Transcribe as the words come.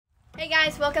Hey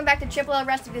guys, welcome back to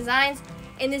TripleLRusticDesigns.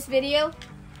 In this video,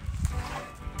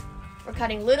 we're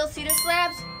cutting little cedar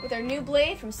slabs with our new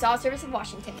blade from Saw Service of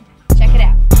Washington. Check it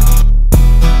out.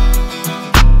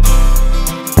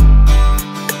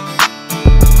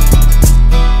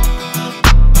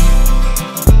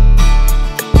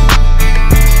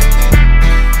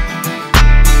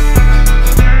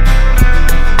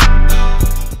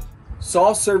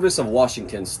 Saw Service of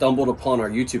Washington stumbled upon our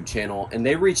YouTube channel and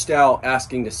they reached out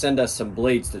asking to send us some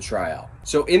blades to try out.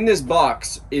 So in this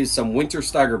box is some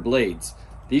Wintersteiger blades.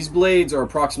 These blades are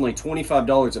approximately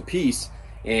 $25 a piece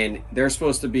and they're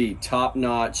supposed to be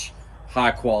top-notch,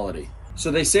 high quality. So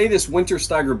they say this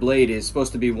Wintersteiger blade is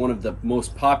supposed to be one of the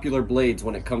most popular blades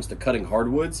when it comes to cutting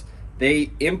hardwoods.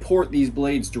 They import these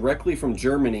blades directly from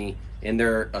Germany and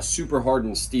they're a super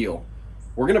hardened steel.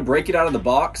 We're gonna break it out of the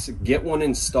box, get one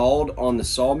installed on the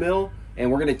sawmill,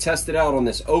 and we're gonna test it out on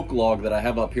this oak log that I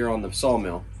have up here on the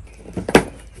sawmill.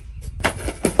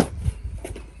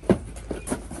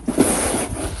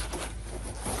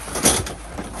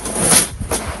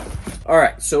 All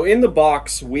right, so in the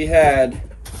box, we had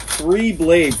 3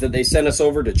 blades that they sent us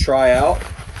over to try out.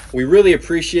 We really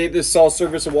appreciate this Saw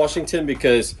Service of Washington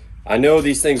because I know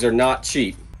these things are not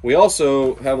cheap. We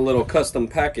also have a little custom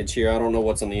package here. I don't know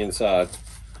what's on the inside.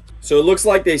 So it looks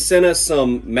like they sent us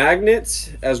some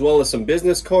magnets as well as some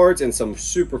business cards and some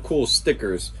super cool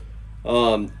stickers.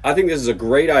 I think this is a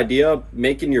great idea,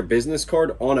 making your business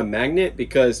card on a magnet,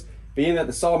 because being that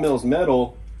the sawmill is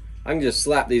metal, I can just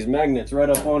slap these magnets right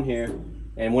up on here.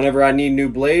 And whenever I need new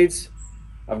blades,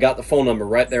 I've got the phone number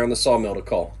right there on the sawmill to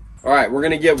call. All right, we're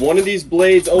gonna get one of these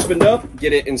blades opened up,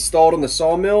 get it installed on the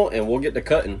sawmill, and we'll get to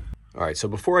cutting. All right, so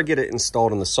before I get it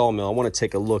installed on the sawmill, I want to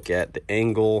take a look at the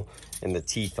angle and the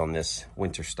teeth on this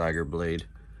Wintersteiger blade.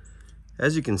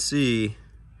 As you can see,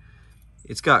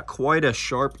 it's got quite a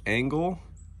sharp angle.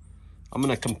 I'm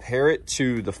going to compare it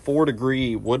to the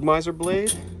 4-degree wood-mizer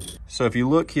blade. So if you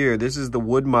look here, this is the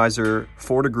wood-mizer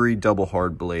 4-degree double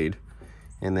hard blade.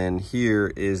 And then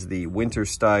here is the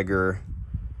Wintersteiger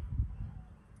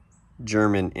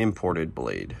German imported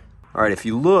blade. All right, if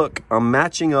you look, I'm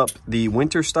matching up the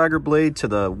Wintersteiger blade to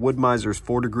the wood-mizer's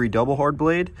 4-degree double hard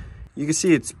blade. You can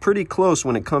see it's pretty close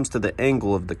when it comes to the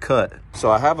angle of the cut. So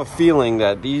I have a feeling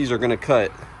that these are gonna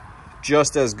cut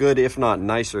just as good, if not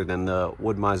nicer, than the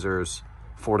wood-mizer's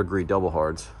 4-degree double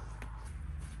hards.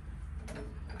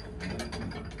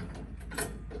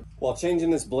 While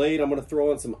changing this blade, I'm gonna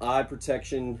throw in some eye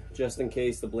protection just in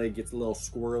case the blade gets a little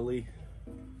squirrely.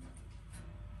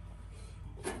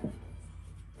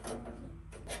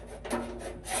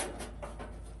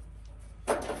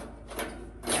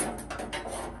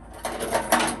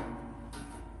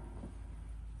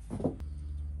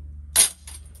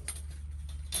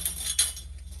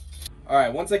 All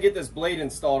right, once I get this blade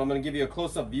installed, I'm going to give you a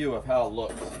close-up view of how it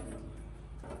looks.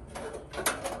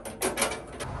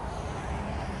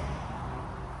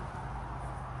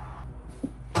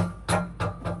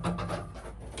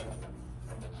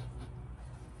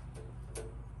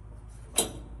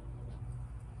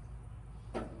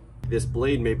 This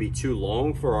blade may be too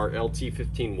long for our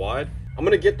LT15 wide. I'm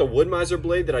going to get the wood-mizer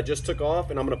blade that I just took off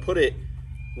and I'm going to put it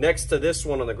next to this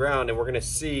one on the ground, and we're going to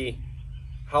see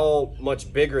how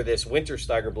much bigger this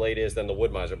Wintersteiger blade is than the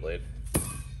wood-mizer blade.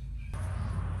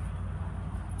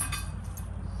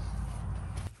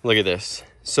 Look at this.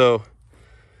 So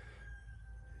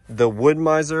the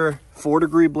wood-mizer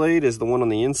 4-degree blade is the one on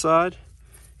the inside,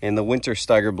 and the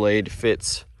Wintersteiger blade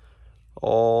fits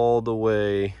all the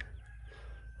way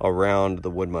around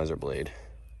the wood-mizer blade.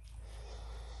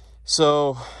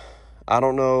 So I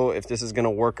don't know if this is gonna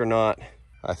work or not.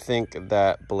 I think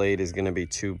that blade is going to be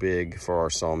too big for our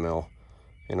sawmill,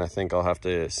 and I think I'll have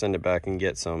to send it back and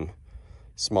get some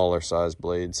smaller size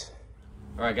blades.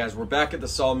 All right guys, we're back at the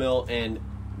sawmill, and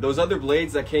those other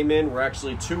blades that came in were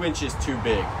actually 2 inches too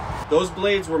big. Those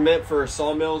blades were meant for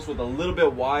sawmills with a little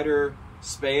bit wider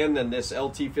span than this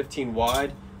LT15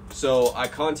 wide. So I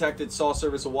contacted Saw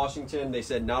Service of Washington. They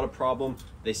said not a problem.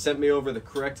 They sent me over the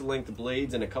correct length of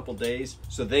blades in a couple days.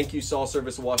 So thank you, Saw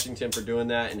Service of Washington, for doing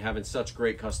that and having such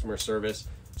great customer service.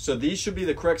 So these should be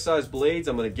the correct size blades.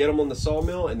 I'm gonna get them on the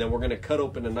sawmill, and then we're gonna cut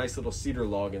open a nice little cedar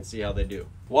log and see how they do.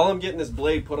 While I'm getting this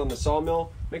blade put on the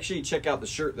sawmill, make sure you check out the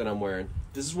shirt that I'm wearing.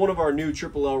 This is one of our new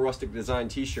Triple L Rustic Design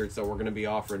t-shirts that we're gonna be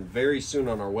offering very soon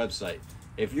on our website.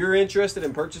 If you're interested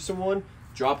in purchasing one,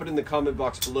 drop it in the comment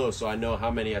box below so I know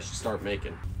how many I should start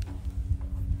making.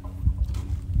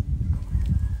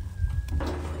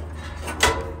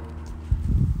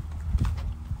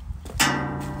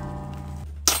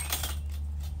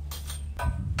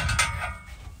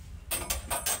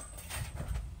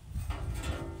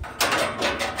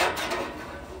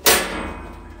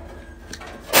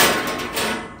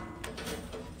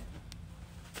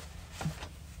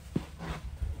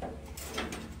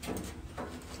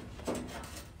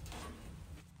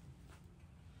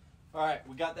 All right,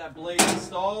 we got that blade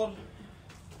installed.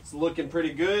 It's looking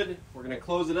pretty good. We're gonna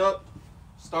close it up,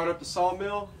 start up the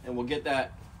sawmill, and we'll get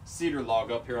that cedar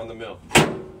log up here on the mill.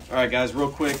 All right, guys, real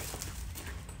quick.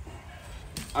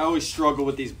 I always struggle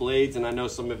with these blades, and I know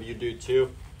some of you do too.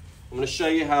 I'm gonna show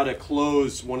you how to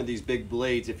close one of these big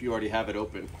blades if you already have it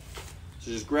open.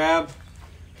 So just grab,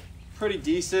 pretty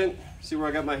decent. See where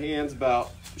I got my hands,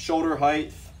 about shoulder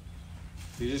height.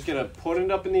 You're just gonna put it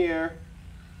up in the air,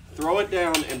 throw it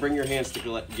down, and bring your hands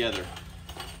together.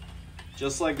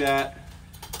 Just like that.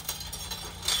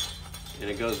 And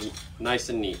it goes nice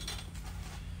and neat.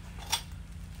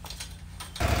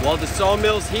 While the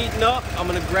sawmill's heating up, I'm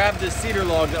gonna grab this cedar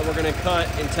log that we're gonna cut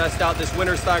and test out this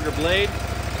Wintersteiger blade.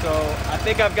 So I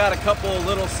think I've got a couple of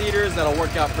little cedars that'll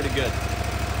work out pretty good.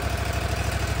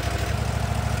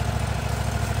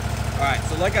 All right,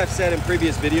 so like I've said in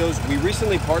previous videos, we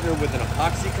recently partnered with an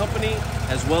epoxy company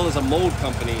as well as a mold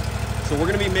company. So we're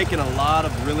gonna be making a lot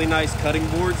of really nice cutting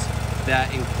boards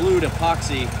that include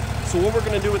epoxy. So what we're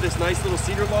gonna do with this nice little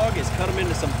cedar log is cut them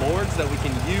into some boards that we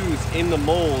can use in the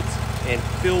molds and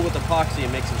fill with epoxy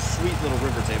and make some sweet little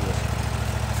river tables.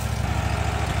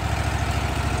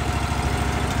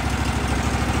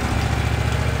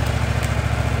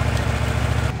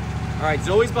 All right,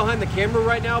 Zoe's behind the camera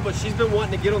right now, but she's been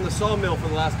wanting to get on the sawmill for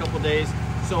the last couple of days.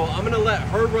 So I'm gonna let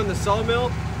her run the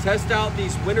sawmill, test out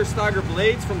these Wintersteiger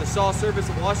blades from the Saw Service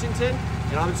of Washington,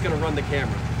 and I'm just gonna run the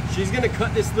camera. She's gonna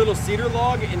cut this little cedar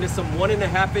log into some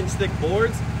 1.5 inch thick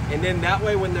boards, and then that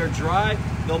way when they're dry,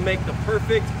 they'll make the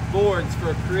perfect boards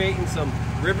for creating some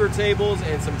river tables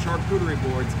and some charcuterie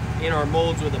boards in our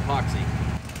molds with epoxy.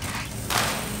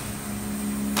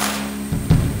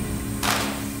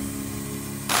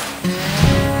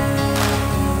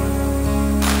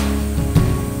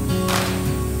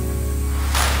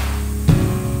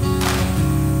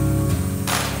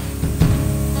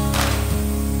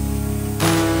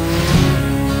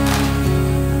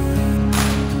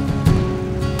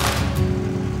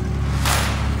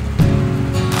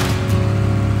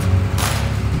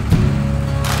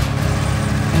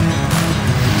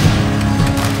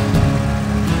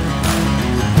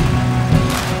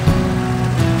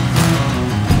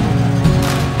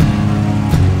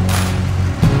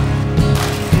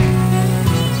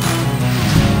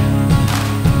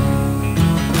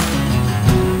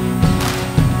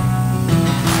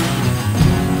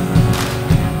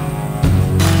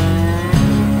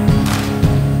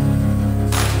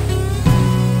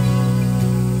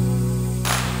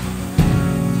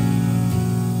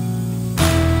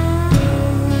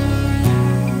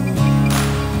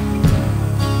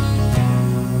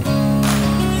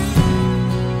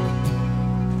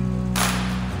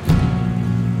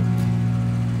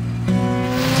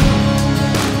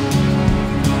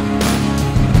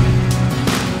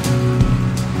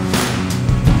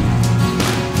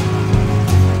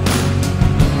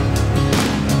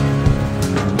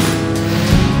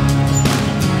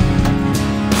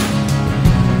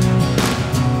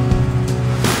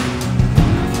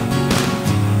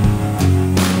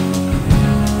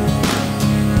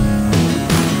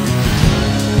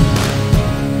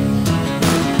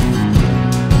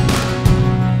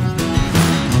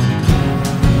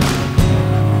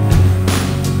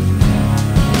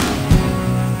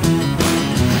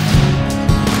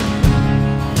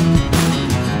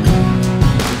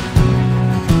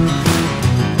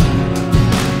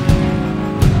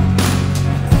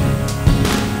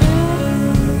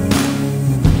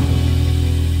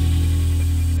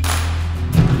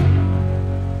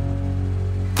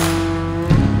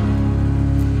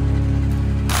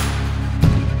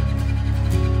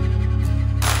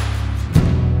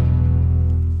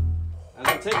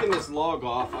 Taking this log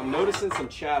off, I'm noticing some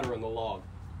chatter on the log.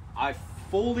 I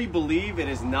fully believe it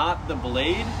is not the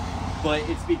blade, but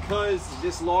it's because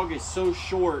this log is so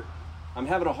short, I'm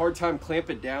having a hard time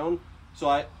clamping it down. So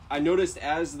I noticed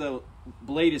as the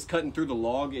blade is cutting through the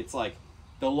log, it's like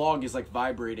the log is like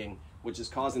vibrating, which is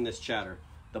causing this chatter.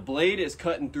 The blade is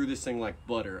cutting through this thing like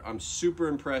butter. I'm super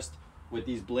impressed with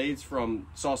these blades from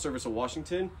Saw Service of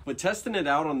Washington, but testing it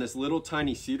out on this little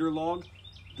tiny cedar log,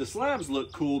 the slabs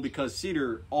look cool because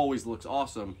cedar always looks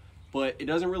awesome, but it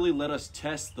doesn't really let us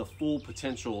test the full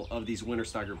potential of these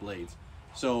Wintersteiger blades.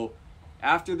 So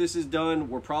after this is done,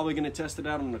 we're probably going to test it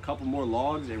out on a couple more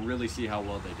logs and really see how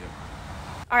well they do.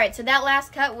 All right, so that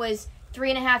last cut was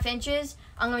 3.5 inches.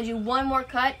 I'm going to do one more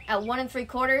cut at 1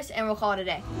 3/4, and we'll call it a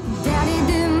day.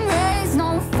 Daddy didn't raise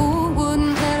no fool,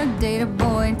 wouldn't let her date a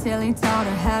boy till he taught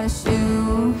her how to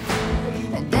shoot.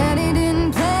 Daddy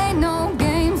didn't play no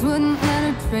games, wouldn't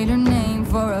let her trade her name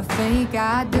for a fake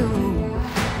I do.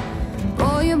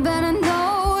 Boy, you better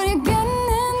know what you're getting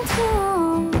into.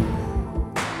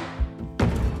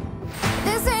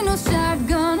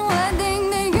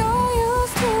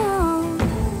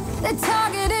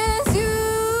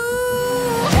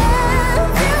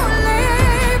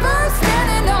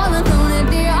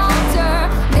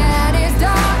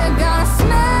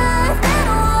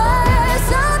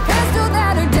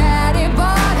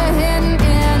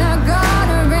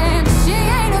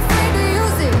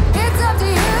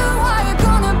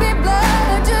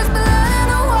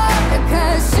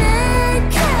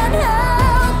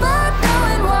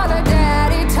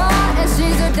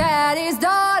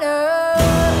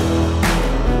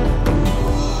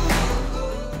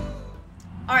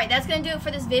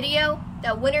 for this video,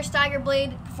 that Wintersteiger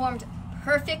blade performed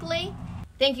perfectly.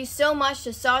 Thank you so much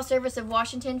to Saw Service of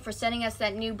Washington for sending us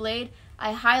that new blade.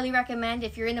 I highly recommend,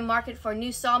 if you're in the market for a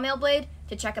new sawmill blade,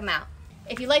 to check them out.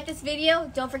 If you like this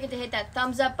video, don't forget to hit that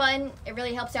thumbs up button. It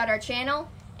really helps out our channel.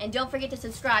 And don't forget to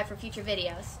subscribe for future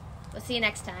videos. We'll see you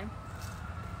next time.